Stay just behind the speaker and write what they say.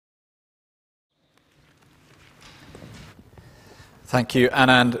Thank you,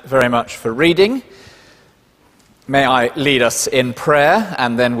 Anand, very much for reading. May I lead us in prayer,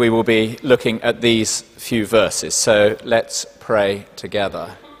 and then we will be looking at these few verses. So let's pray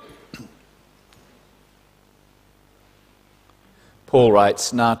together. Paul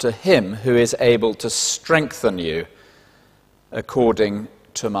writes, "Now to him who is able to strengthen you according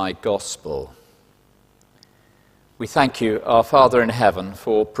to my gospel." We thank you, our Father in heaven,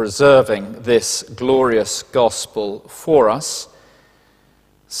 for preserving this glorious gospel for us,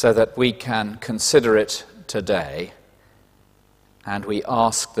 so that we can consider it today, and we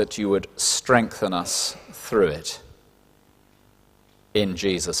ask that you would strengthen us through it. In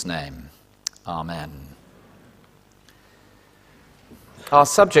Jesus' name, amen. Our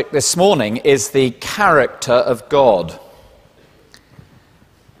subject this morning is the character of God.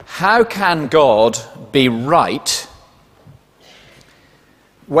 How can God be right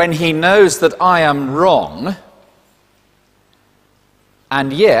when he knows that I am wrong,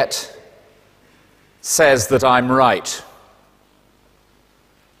 and yet says that I'm right?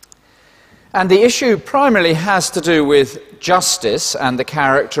 And the issue primarily has to do with justice and the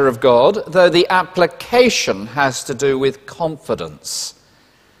character of God, though the application has to do with confidence.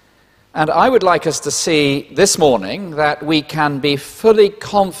 And I would like us to see this morning that we can be fully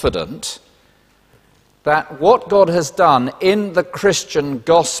confident that what God has done in the Christian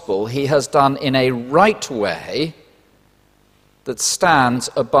gospel, he has done in a right way that stands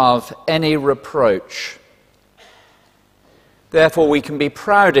above any reproach. Therefore, we can be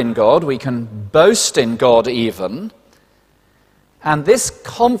proud in God, we can boast in God even, and this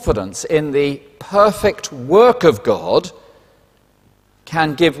confidence in the perfect work of God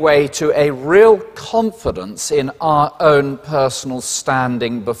can give way to a real confidence in our own personal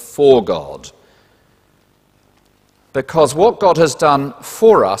standing before God. Because what God has done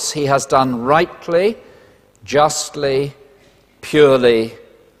for us, he has done rightly, justly, purely,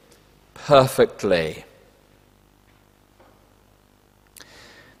 perfectly.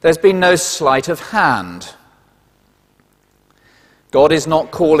 There's been no sleight of hand. God is not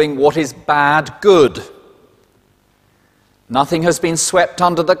calling what is bad good. Nothing has been swept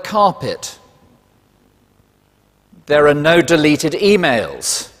under the carpet. There are no deleted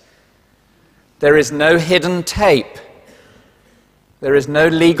emails. There is no hidden tape. There is no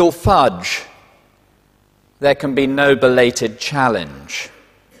legal fudge. There can be no belated challenge.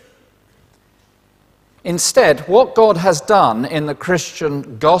 Instead, what God has done in the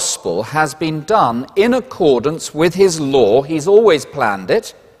Christian gospel has been done in accordance with his law. He's always planned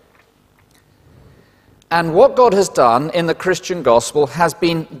it. And what God has done in the Christian gospel has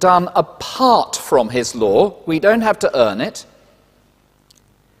been done apart from his law. We don't have to earn it.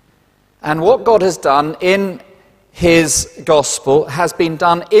 And what God has done in his gospel has been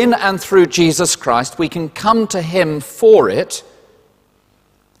done in and through Jesus Christ. We can come to him for it.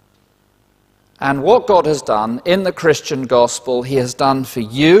 And what God has done in the Christian gospel, he has done for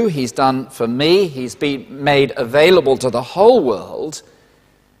you, he's done for me, he's been made available to the whole world.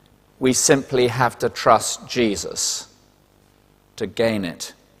 We simply have to trust Jesus to gain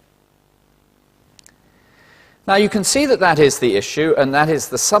it. Now you can see that that is the issue, and that is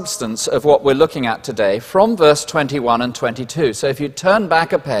the substance of what we're looking at today from verse 21 and 22. So if you turn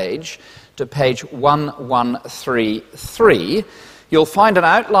back a page to page 1133, you'll find an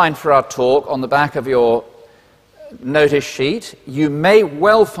outline for our talk on the back of your notice sheet. You may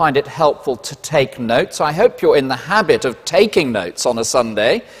well find it helpful to take notes. I hope you're in the habit of taking notes on a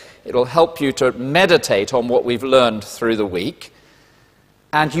Sunday. It'll help you to meditate on what we've learned through the week.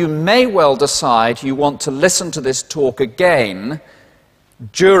 And you may well decide you want to listen to this talk again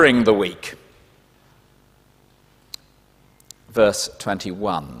during the week. Verse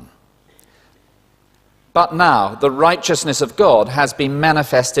 21. But now the righteousness of God has been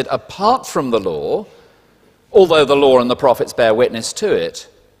manifested apart from the law, although the law and the prophets bear witness to it.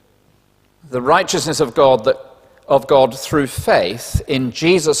 The righteousness of God through faith in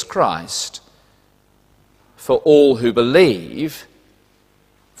Jesus Christ for all who believe,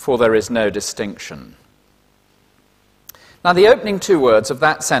 for there is no distinction. Now, the opening two words of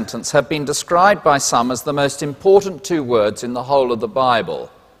that sentence have been described by some as the most important two words in the whole of the Bible.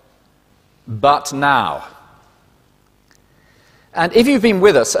 But now. And if you've been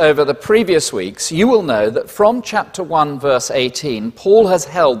with us over the previous weeks, you will know that from chapter 1, verse 18, Paul has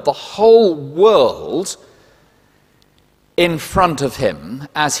held the whole world in front of him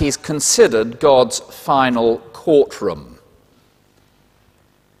as he's considered God's final courtroom.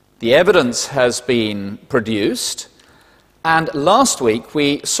 The evidence has been produced, and last week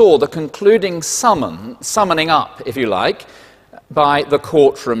we saw the concluding summoning up, if you like, by the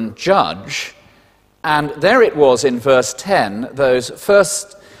courtroom judge And there it was in verse 10, those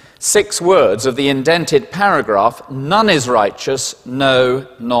first 6 words of the indented paragraph, none is righteous, no,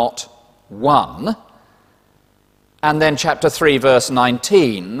 not one. And then chapter 3, verse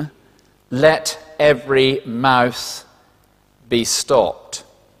 19, let every mouth be stopped.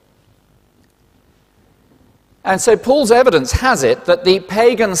 And so Paul's evidence has it that the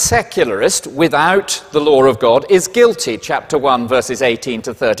pagan secularist without the law of God is guilty, chapter 1, verses 18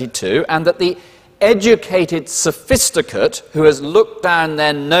 to 32, and that the educated sophisticate who has looked down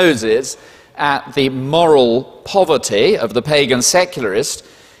their noses at the moral poverty of the pagan secularist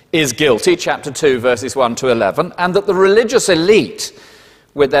is guilty, chapter 2, verses 1 to 11, and that the religious elite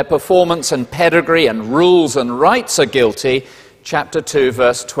with their performance and pedigree and rules and rights are guilty, chapter 2,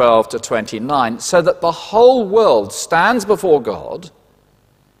 verse 12 to 29, so that the whole world stands before God,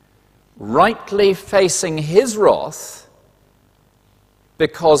 rightly facing his wrath,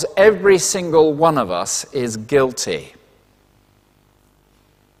 because every single one of us is guilty.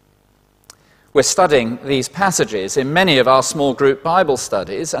 We're studying these passages in many of our small group Bible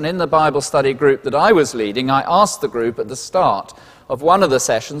studies, and in the Bible study group that I was leading, I asked the group at the start of one of the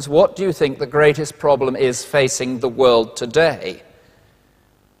sessions, what do you think the greatest problem is facing the world today?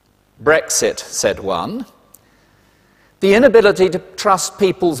 Brexit, said one. The inability to trust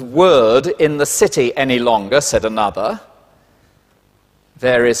people's word in the city any longer, said another.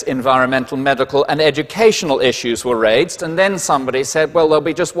 Various environmental, medical, and educational issues were raised, and then somebody said, well, there'll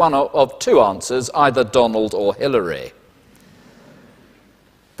be just one of 2 answers, either Donald or Hillary.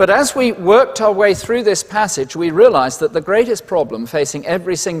 But as we worked our way through this passage, we realized that the greatest problem facing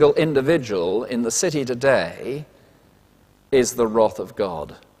every single individual in the city today is the wrath of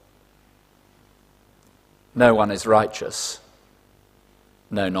God. No one is righteous.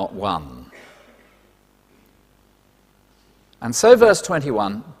 No, not one. And so verse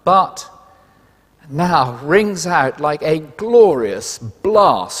 21, but now rings out like a glorious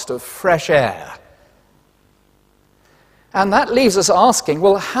blast of fresh air. And that leaves us asking,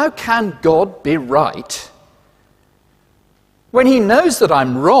 well, how can God be right? When he knows that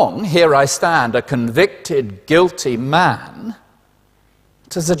I'm wrong, here I stand, a convicted, guilty man,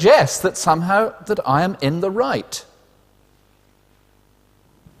 to suggest that somehow that I am in the right.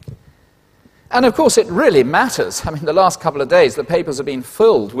 And of course it really matters. I mean, the last couple of days the papers have been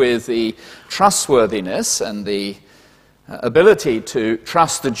filled with the trustworthiness and the ability to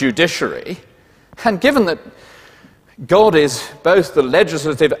trust the judiciary. And given that God is both the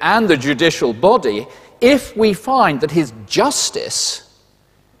legislative and the judicial body, if we find that his justice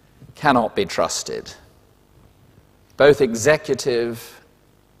cannot be trusted, both executive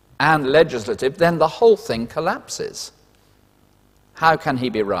and legislative, then the whole thing collapses. How can he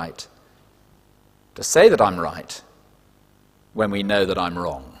be right? To say that I'm right when we know that I'm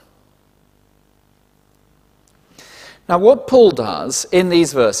wrong. Now, what Paul does in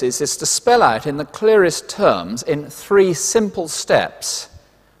these verses is to spell out in the clearest terms, in 3 simple steps,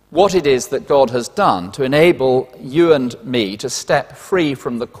 what it is that God has done to enable you and me to step free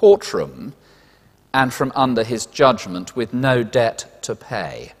from the courtroom and from under his judgment with no debt to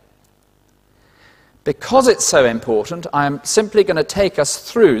pay. Because it's so important, I'm simply going to take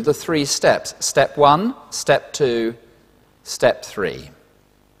us through the 3 steps. Step 1, step 2, step 3.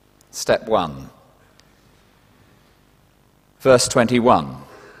 Step 1. Verse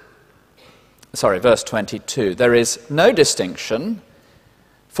 22. There is no distinction,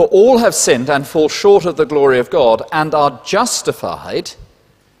 for all have sinned and fall short of the glory of God and are justified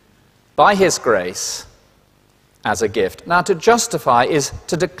by his grace as a gift. Now, to justify is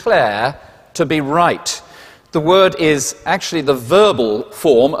to declare to be right. The word is actually the verbal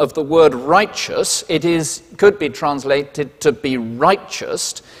form of the word righteous. It could be translated to be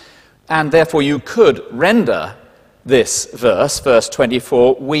righteous, and therefore you could render this verse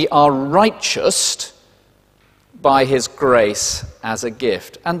 24, we are righteous by his grace as a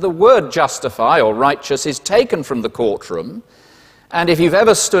gift. And the word justify or righteous is taken from the courtroom. And if you've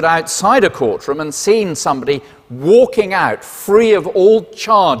ever stood outside a courtroom and seen somebody walking out free of all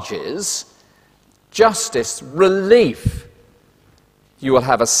charges, justice, relief, you will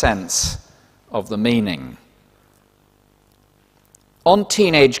have a sense of the meaning. On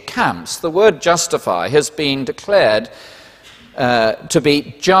teenage camps, the word justify has been declared to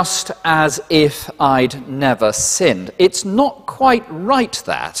be just as if I'd never sinned. It's not quite right,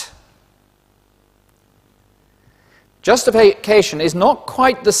 that. Justification is not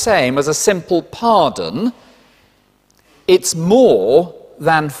quite the same as a simple pardon. It's more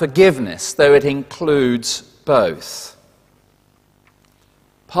than forgiveness, though it includes both.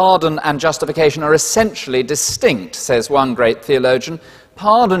 Pardon and justification are essentially distinct, says one great theologian.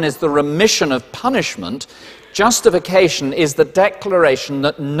 pardon is the remission of punishment, justification is the declaration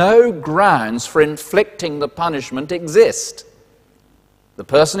that no grounds for inflicting the punishment exist. The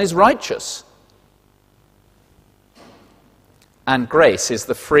person is righteous. And grace is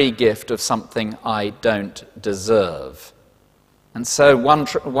the free gift of something I don't deserve. And so one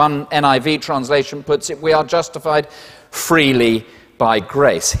NIV translation puts it, we are justified freely by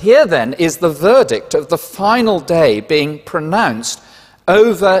grace. Here then is the verdict of the final day being pronounced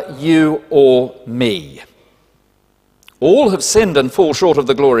over you or me. All have sinned and fall short of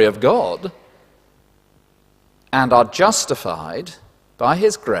the glory of God and are justified by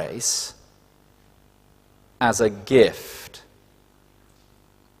his grace as a gift.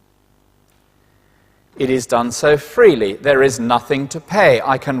 It is done so freely. There is nothing to pay.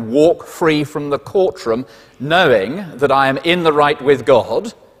 I can walk free from the courtroom knowing that I am in the right with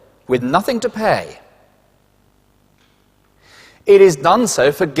God with nothing to pay. It is done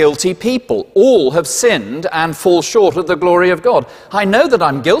so for guilty people. All have sinned and fall short of the glory of God. I know that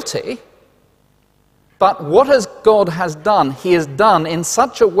I'm guilty, but what God has done, he has done in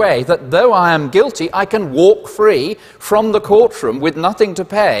such a way that though I am guilty, I can walk free from the courtroom with nothing to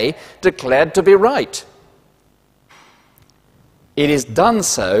pay, declared to be right. It is done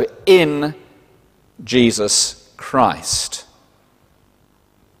so in Jesus Christ.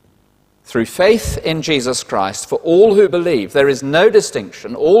 Through faith in Jesus Christ, for all who believe, there is no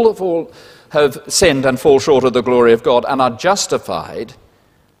distinction. All have sinned and fall short of the glory of God and are justified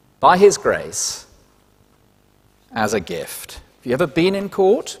by his grace as a gift. Have you ever been in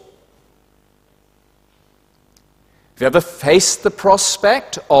court? Have you ever faced the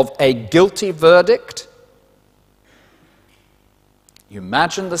prospect of a guilty verdict? You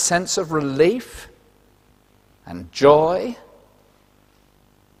imagine the sense of relief and joy.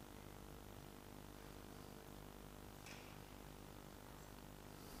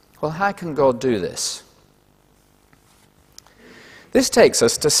 Well, how can God do this? This takes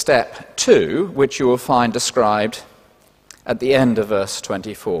us to step 2, which you will find described at the end of verse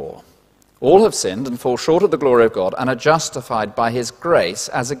 24. All have sinned and fall short of the glory of God and are justified by his grace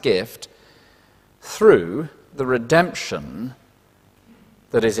as a gift through the redemption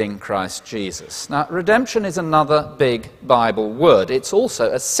that is in Christ Jesus. Now, redemption is another big Bible word. It's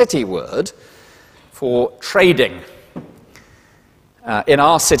also a city word for trading. In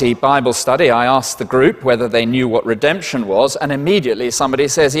our city Bible study, I asked the group whether they knew what redemption was, and immediately somebody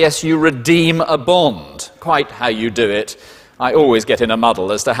says, yes, you redeem a bond. Quite how you do it. I always get in a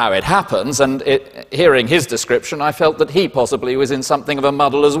muddle as to how it happens, and hearing his description, I felt that he possibly was in something of a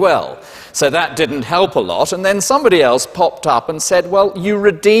muddle as well. So that didn't help a lot, and then somebody else popped up and said, well, you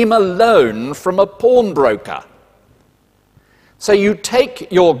redeem a loan from a pawnbroker. So you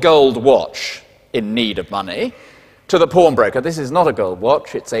take your gold watch in need of money to the pawnbroker. This is not a gold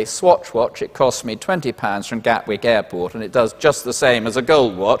watch, it's a Swatch watch. It cost me £20 from Gatwick Airport, and it does just the same as a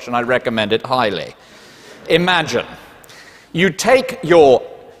gold watch, and I recommend it highly. Imagine, you take your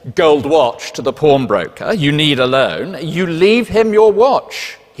gold watch to the pawnbroker, you need a loan, you leave him your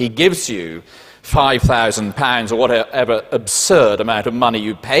watch. He gives you £5,000 or whatever absurd amount of money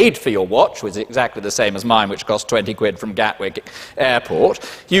you paid for your watch, which is exactly the same as mine, which cost 20 quid from Gatwick Airport.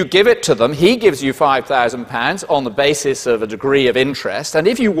 You give it to them, he gives you £5,000 on the basis of a degree of interest, and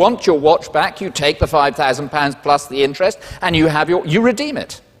if you want your watch back, you take the £5,000 plus the interest, and you redeem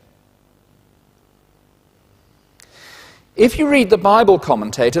it. If you read the Bible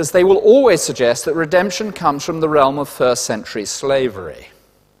commentators, they will always suggest that redemption comes from the realm of first century slavery.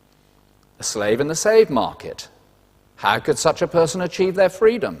 A slave in the slave market. How could such a person achieve their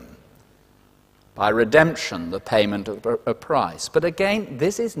freedom? By redemption, the payment of a price. But again,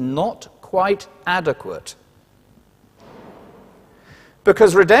 this is not quite adequate.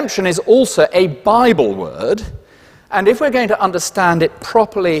 Because redemption is also a Bible word, and if we're going to understand it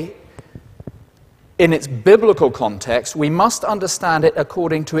properly in its biblical context, we must understand it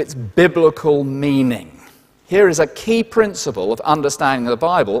according to its biblical meaning. Here is a key principle of understanding the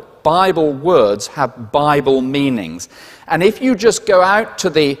Bible. Bible words have Bible meanings. And if you just go out to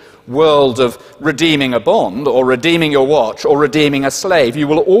the world of redeeming a bond, or redeeming your watch, or redeeming a slave, you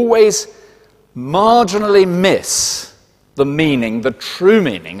will always marginally miss the meaning, the true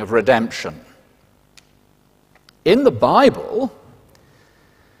meaning of redemption. In the Bible,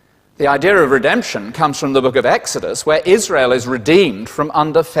 the idea of redemption comes from the book of Exodus, where Israel is redeemed from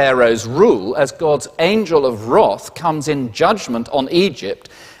under Pharaoh's rule as God's angel of wrath comes in judgment on Egypt,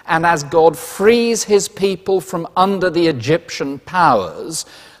 and as God frees his people from under the Egyptian powers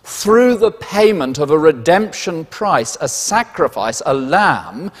through the payment of a redemption price, a sacrifice, a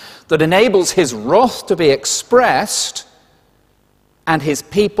lamb that enables his wrath to be expressed and his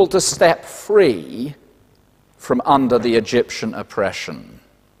people to step free from under the Egyptian oppression.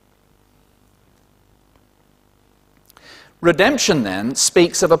 Redemption, then,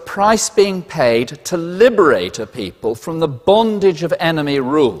 speaks of a price being paid to liberate a people from the bondage of enemy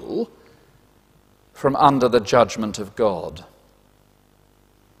rule, from under the judgment of God.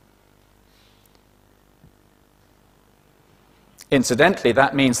 Incidentally,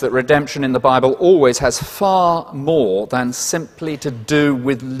 that means that redemption in the Bible always has far more than simply to do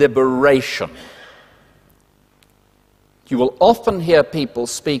with liberation. You will often hear people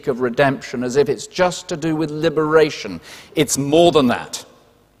speak of redemption as if it's just to do with liberation. It's more than that.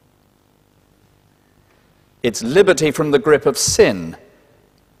 It's liberty from the grip of sin,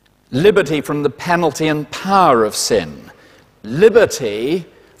 liberty from the penalty and power of sin, liberty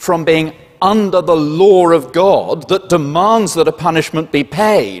from being under the law of God that demands that a punishment be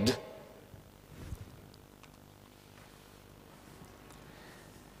paid.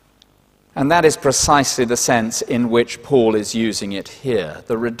 And that is precisely the sense in which Paul is using it here.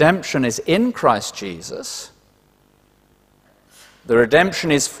 The redemption is in Christ Jesus. The redemption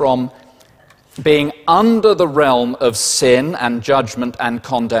is from being under the realm of sin and judgment and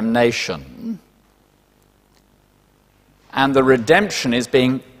condemnation. And the redemption is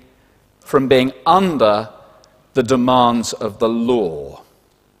from being under the demands of the law.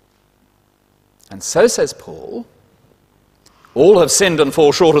 And so, says Paul, all have sinned and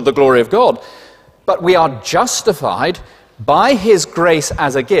fall short of the glory of God, but we are justified by his grace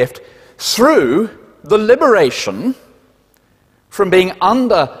as a gift through the liberation from being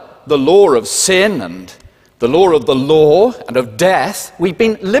under the law of sin and the law of the law and of death. We've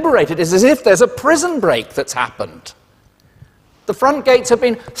been liberated. It's as if there's a prison break that's happened. The front gates have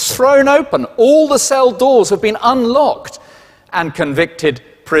been thrown open. All the cell doors have been unlocked, and convicted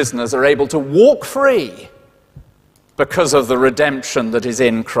prisoners are able to walk free because of the redemption that is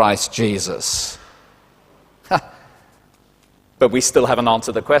in Christ Jesus. But we still haven't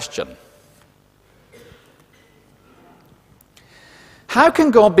answered the question. How can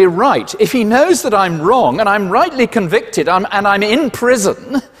God be right if he knows that I'm wrong and I'm rightly convicted and I'm in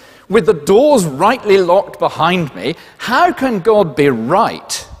prison with the doors rightly locked behind me? How can God be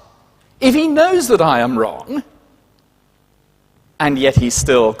right if he knows that I am wrong and yet he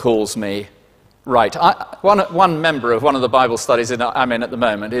still calls me right? One member of one of the Bible studies I'm in at the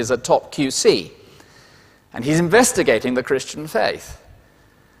moment is a top QC, and he's investigating the Christian faith.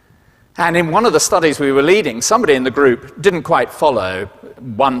 And in one of the studies we were leading, somebody in the group didn't quite follow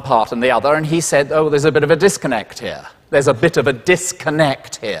one part and the other, and he said, oh, there's a bit of a disconnect here. There's a bit of a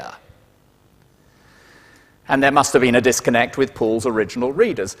disconnect here. And there must have been a disconnect with Paul's original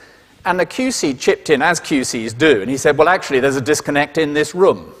readers. And the QC chipped in, as QCs do, and he said, well, actually, there's a disconnect in this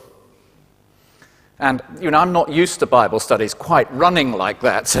room. And, I'm not used to Bible studies quite running like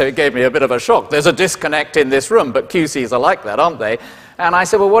that, so it gave me a bit of a shock. There's a disconnect in this room, but QCs are like that, aren't they? And I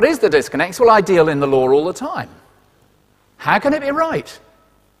said, well, what is the disconnect? He said, well, I deal in the law all the time. How can it be right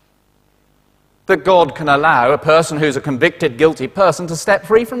that God can allow a person who's a convicted, guilty person to step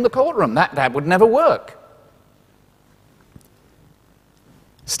free from the courtroom? That would never work.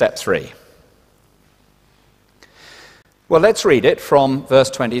 Step 3. Well, let's read it from verse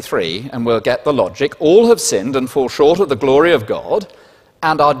 23, and we'll get the logic. All have sinned and fall short of the glory of God,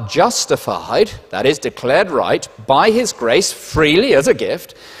 and are justified, that is, declared right, by his grace freely as a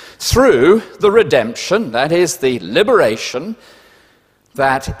gift, through the redemption, that is, the liberation,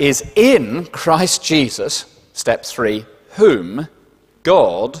 that is in Christ Jesus, step 3, whom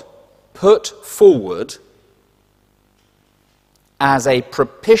God put forward as a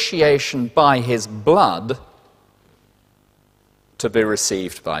propitiation by his blood to be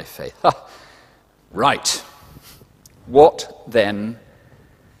received by faith. Right. What then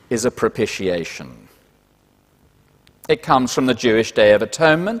is a propitiation? It comes from the Jewish Day of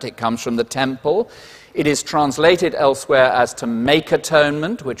Atonement. It comes from the temple. It is translated elsewhere as to make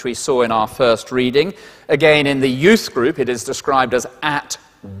atonement, which we saw in our first reading. Again, in the youth group, it is described as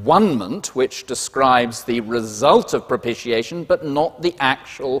at-one-ment, which describes the result of propitiation, but not the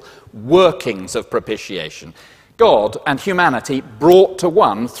actual workings of propitiation. God and humanity brought to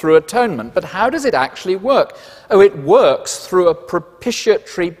one through atonement. But how does it actually work? Oh, it works through a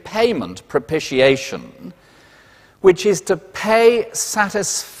propitiatory payment, propitiation, which is to pay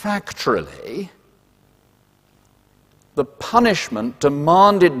satisfactorily the punishment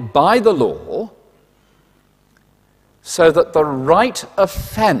demanded by the law, so that the right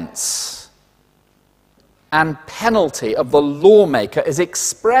offense and penalty of the lawmaker is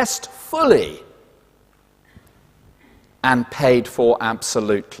expressed fully and paid for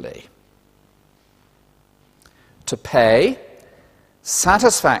absolutely. To pay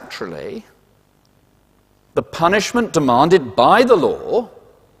satisfactorily the punishment demanded by the law,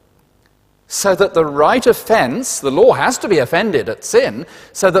 so that the right offense, the law has to be offended at sin,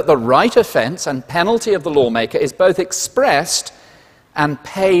 so that the right offense and penalty of the lawmaker is both expressed and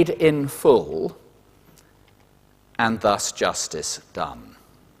paid in full, and thus justice done.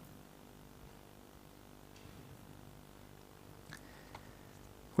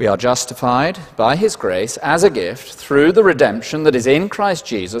 We are justified by his grace as a gift through the redemption that is in Christ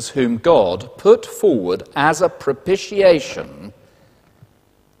Jesus, whom God put forward as a propitiation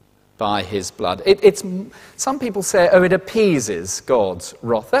by his blood. Some people say, oh, it appeases God's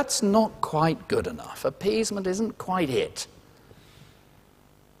wrath. That's not quite good enough. Appeasement isn't quite it.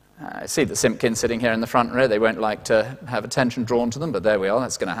 I see the Simpkins sitting here in the front row. They won't like to have attention drawn to them, but there we are.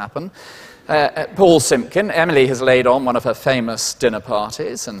 That's going to happen. Paul Simpkin, Emily has laid on one of her famous dinner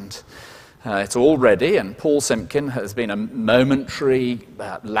parties, and it's all ready, and Paul Simpkin has been a momentary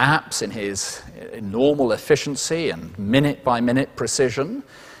lapse in his normal efficiency and minute-by-minute precision,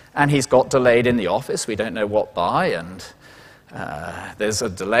 and he's got delayed in the office. We don't know what by, and there's a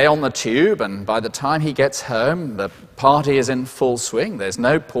delay on the tube, and by the time he gets home, the party is in full swing. There's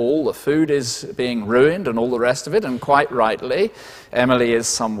no Paul, the food is being ruined, and all the rest of it, and quite rightly, Emily is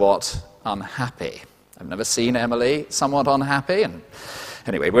somewhat unhappy. I've never seen Emily somewhat unhappy, and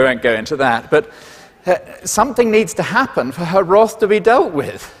anyway, we won't go into that, but something needs to happen for her wrath to be dealt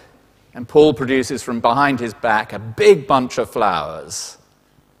with. And Paul produces from behind his back a big bunch of flowers,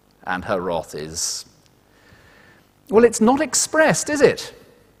 and her wrath is, well, it's not expressed, is it?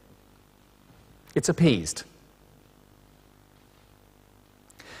 It's appeased.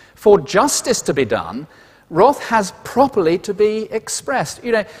 For justice to be done, wrath has properly to be expressed.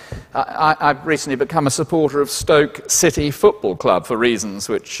 You know, I've recently become a supporter of Stoke City Football Club for reasons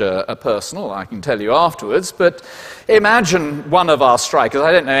which are personal, I can tell you afterwards, but imagine one of our strikers,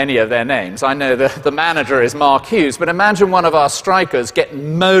 I don't know any of their names, I know the manager is Mark Hughes, but imagine one of our strikers get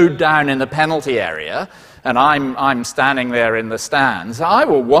mowed down in the penalty area, and I'm standing there in the stands. I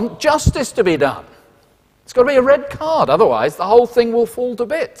will want justice to be done. It's got to be a red card, otherwise the whole thing will fall to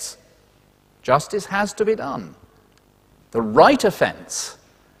bits. Justice has to be done. The right offense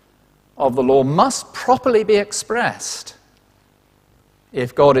of the law must properly be expressed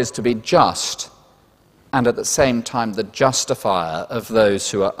if God is to be just and at the same time the justifier of those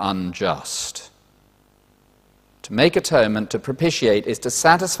who are unjust. To make atonement, to propitiate, is to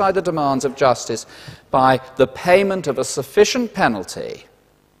satisfy the demands of justice by the payment of a sufficient penalty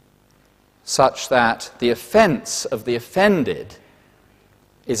such that the offense of the offended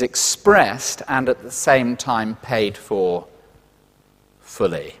is expressed and at the same time paid for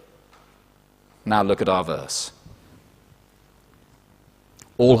fully. Now look at our verse.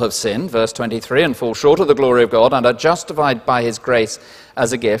 All have sinned, verse 23, and fall short of the glory of God, and are justified by his grace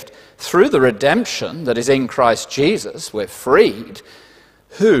as a gift through the redemption that is in Christ Jesus. We're freed,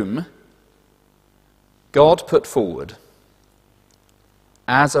 whom God put forward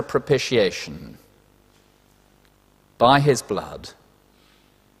as a propitiation by his blood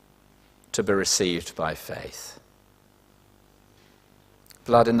to be received by faith.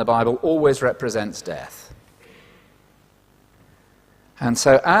 Blood in the Bible always represents death. And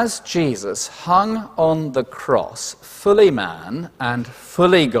so as Jesus hung on the cross, fully man and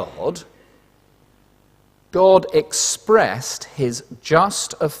fully God, God expressed his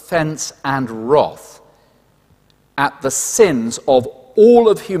just offense and wrath at the sins of all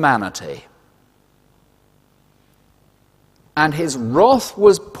of humanity. And his wrath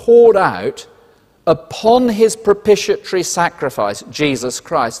was poured out upon his propitiatory sacrifice, Jesus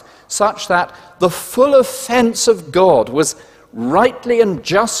Christ, such that the full offense of God was rightly and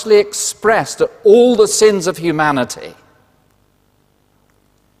justly expressed at all the sins of humanity.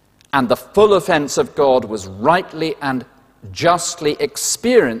 And the full offense of God was rightly and justly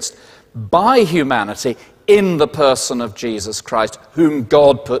experienced by humanity in the person of Jesus Christ, whom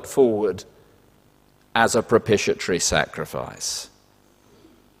God put forward as a propitiatory sacrifice.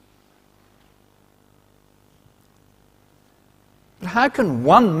 But how can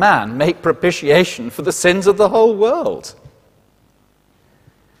one man make propitiation for the sins of the whole world?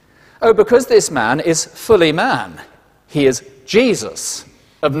 Oh, because this man is fully man. He is Jesus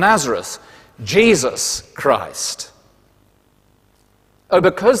of Nazareth, Jesus Christ. Oh,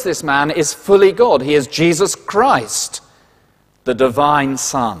 because this man is fully God. He is Jesus Christ, the divine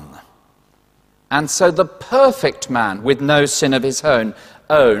Son. And so the perfect man with no sin of his own,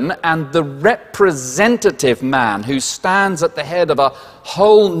 and the representative man who stands at the head of a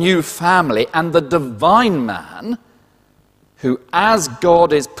whole new family, and the divine man who, as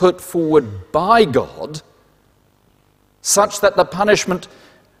God is put forward by God, such that the punishment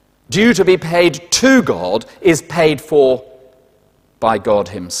due to be paid to God is paid for by God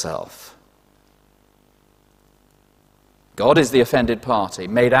himself. God is the offended party,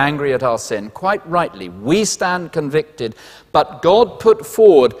 made angry at our sin. Quite rightly, we stand convicted, but God put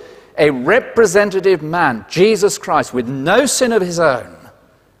forward a representative man, Jesus Christ, with no sin of his own,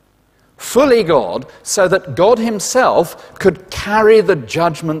 fully God, so that God himself could carry the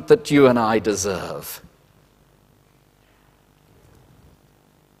judgment that you and I deserve.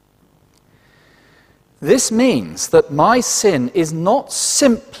 This means that my sin is not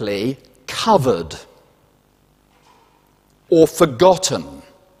simply covered or forgotten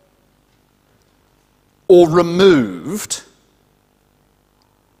or removed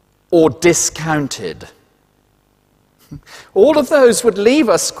or discounted. All of those would leave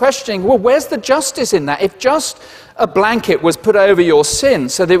us questioning, well, where's the justice in that? If just a blanket was put over your sin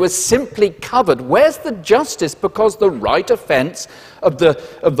so that it was simply covered, where's the justice? Because the right offense of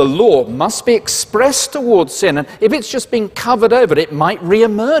the law must be expressed towards sin. And if it's just been covered over, it might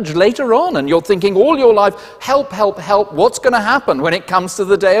re-emerge later on. And you're thinking all your life, help, help, help. What's going to happen when it comes to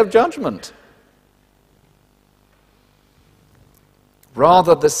the day of judgment?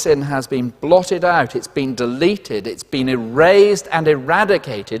 Rather, the sin has been blotted out, it's been deleted, it's been erased and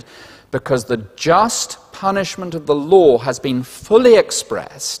eradicated because the just punishment of the law has been fully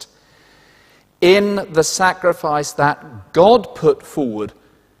expressed in the sacrifice that God put forward,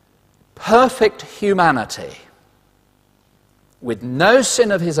 perfect humanity, with no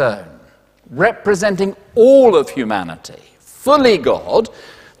sin of his own, representing all of humanity, fully God,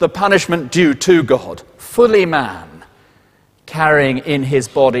 the punishment due to God, fully man, carrying in his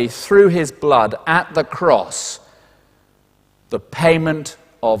body through his blood at the cross the payment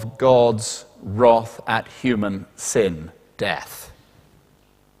of God's wrath at human sin, death.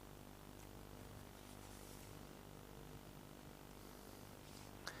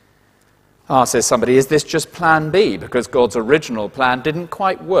 Says somebody, is this just plan B because God's original plan didn't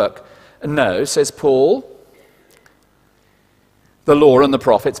quite work? No, says Paul. The law and the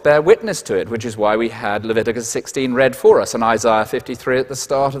prophets bear witness to it, which is why we had Leviticus 16 read for us and Isaiah 53 at the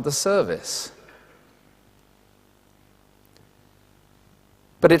start of the service.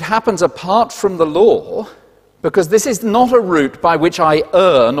 But it happens apart from the law, because this is not a route by which I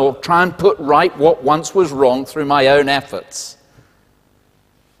earn or try and put right what once was wrong through my own efforts.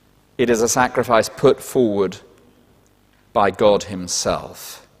 It is a sacrifice put forward by God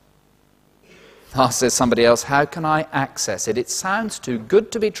himself. Says somebody else, how can I access it? It sounds too good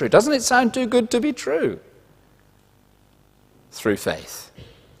to be true. Doesn't it sound too good to be true? Through faith.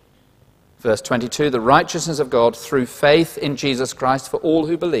 Verse 22, the righteousness of God through faith in Jesus Christ for all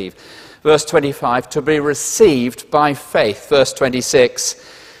who believe. Verse 25, to be received by faith. Verse 26,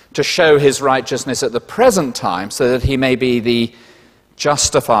 to show his righteousness at the present time so that he may be the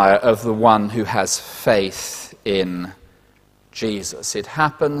justifier of the one who has faith in Jesus. It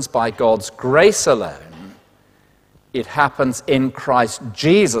happens by God's grace alone. It happens in Christ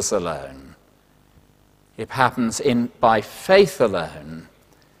Jesus alone. It happens by faith alone,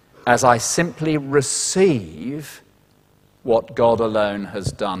 as I simply receive what God alone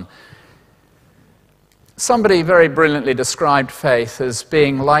has done. Somebody very brilliantly described faith as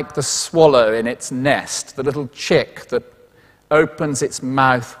being like the swallow in its nest, the little chick that opens its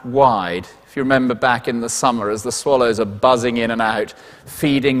mouth wide. If you remember back in the summer as the swallows are buzzing in and out,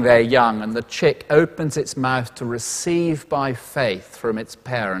 feeding their young, and the chick opens its mouth to receive by faith from its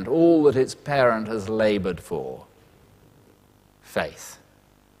parent all that its parent has labored for. Faith,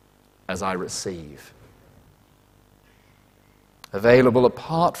 as I receive. Available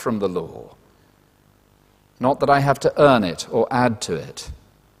apart from the law, not that I have to earn it or add to it.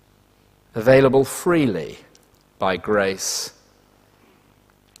 Available freely by grace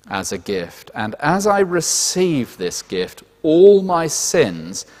as a gift. And as I receive this gift, all my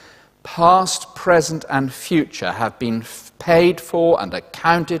sins, past, present, and future, have been paid for and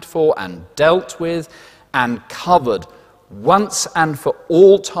accounted for and dealt with and covered once and for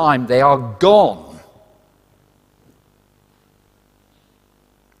all time. They are gone.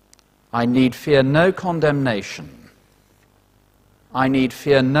 I need fear no condemnation. I need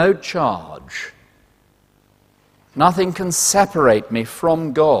fear no charge. Nothing can separate me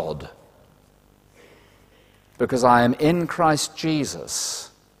from God, because I am in Christ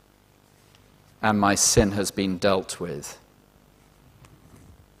Jesus and my sin has been dealt with.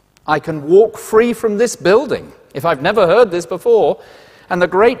 I can walk free from this building, if I've never heard this before, and the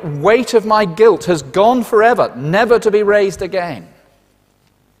great weight of my guilt has gone forever, never to be raised again.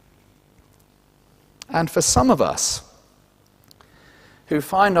 And for some of us who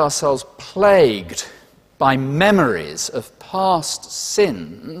find ourselves plagued by memories of past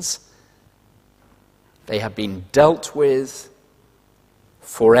sins, they have been dealt with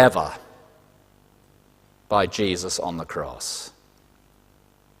forever by Jesus on the cross.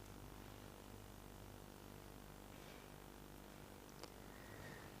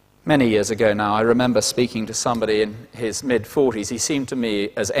 Many years ago now, I remember speaking to somebody in his mid-40s. He seemed to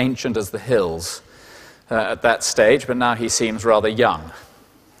me as ancient as the hills at that stage, but now he seems rather young.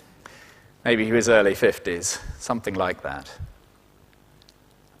 Maybe he was early 50s, something like that.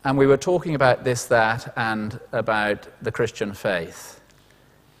 And we were talking about this, that, and about the Christian faith.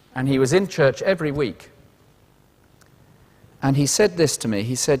 And he was in church every week. And he said this to me.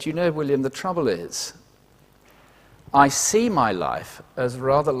 He said, "You know, William, the trouble is, I see my life as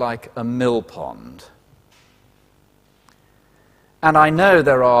rather like a mill pond. And I know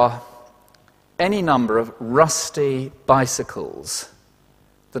there are any number of rusty bicycles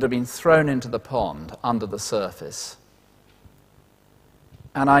that have been thrown into the pond under the surface.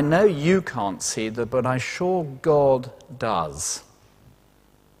 And I know you can't see them, but I'm sure God does.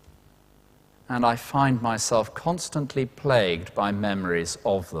 And I find myself constantly plagued by memories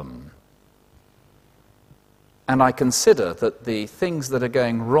of them. And I consider that the things that are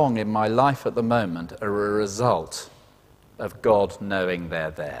going wrong in my life at the moment are a result of God knowing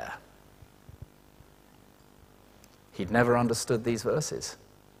they're there." He'd never understood these verses.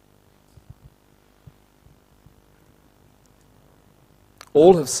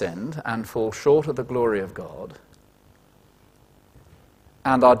 All have sinned and fall short of the glory of God,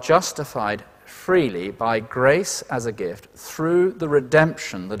 and are justified freely by grace as a gift through the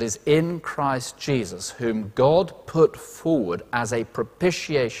redemption that is in Christ Jesus, whom God put forward as a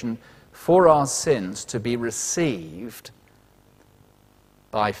propitiation for our sins to be received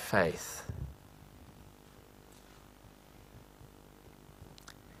by faith.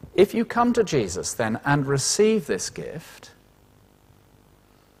 If you come to Jesus then and receive this gift,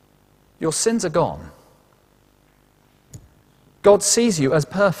 your sins are gone. God sees you as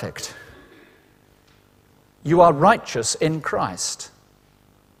perfect. You are righteous in Christ.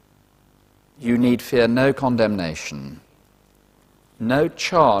 You need fear no condemnation. No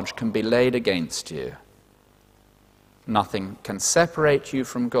charge can be laid against you. Nothing can separate you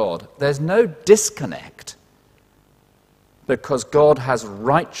from God. There's no disconnect, because God has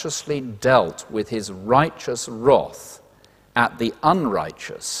righteously dealt with his righteous wrath at the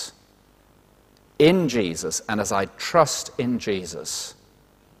unrighteous in Jesus. And as I trust in Jesus,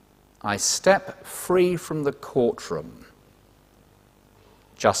 I step free from the courtroom,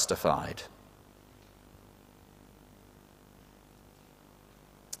 justified.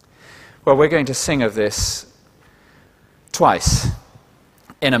 Well, we're going to sing of this twice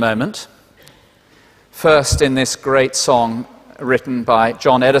in a moment. First, in this great song written by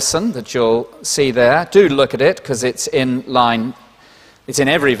John Edison that you'll see there. Do look at it, because it's in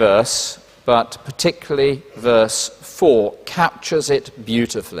every verse, but particularly verse 4 captures it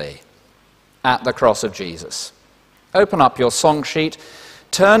beautifully. At the cross of Jesus. Open up your song sheet,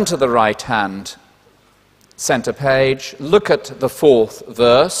 turn to the right-hand center page, look at the 4th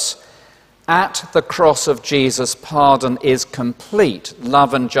verse. At the cross of Jesus, pardon is complete,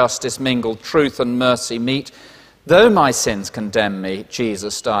 love and justice mingled, truth and mercy meet. Though my sins condemn me,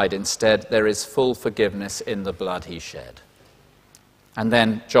 Jesus died instead. There is full forgiveness in the blood he shed. And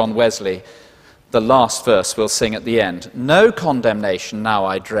then John Wesley, the last verse we'll sing at the end. No condemnation now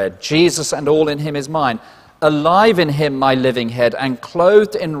I dread. Jesus and all in him is mine. Alive in him my living head, and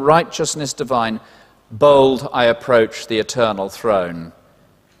clothed in righteousness divine, bold I approach the eternal throne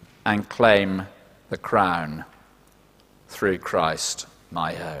and claim the crown through Christ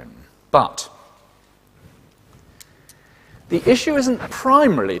my own. But the issue isn't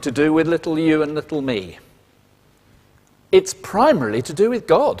primarily to do with little you and little me. It's primarily to do with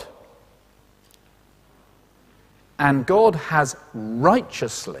God. And God has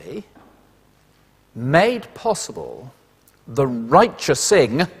righteously made possible the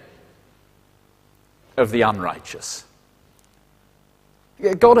righteousing of the unrighteous.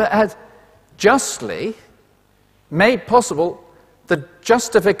 God has justly made possible the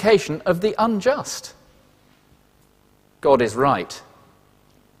justification of the unjust. God is right.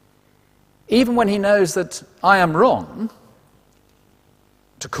 Even when he knows that I am wrong,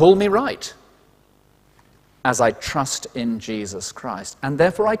 to call me right, as I trust in Jesus Christ. And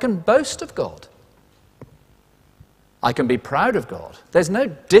therefore I can boast of God. I can be proud of God. There's no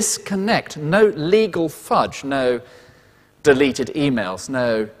disconnect, no legal fudge, no deleted emails,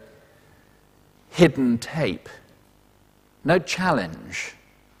 no hidden tape, no challenge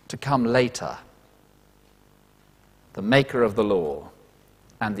to come later. The maker of the law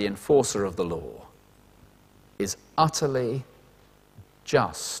and the enforcer of the law utterly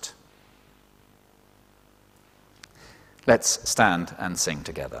just. Let's stand and sing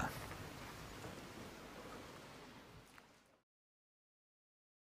together.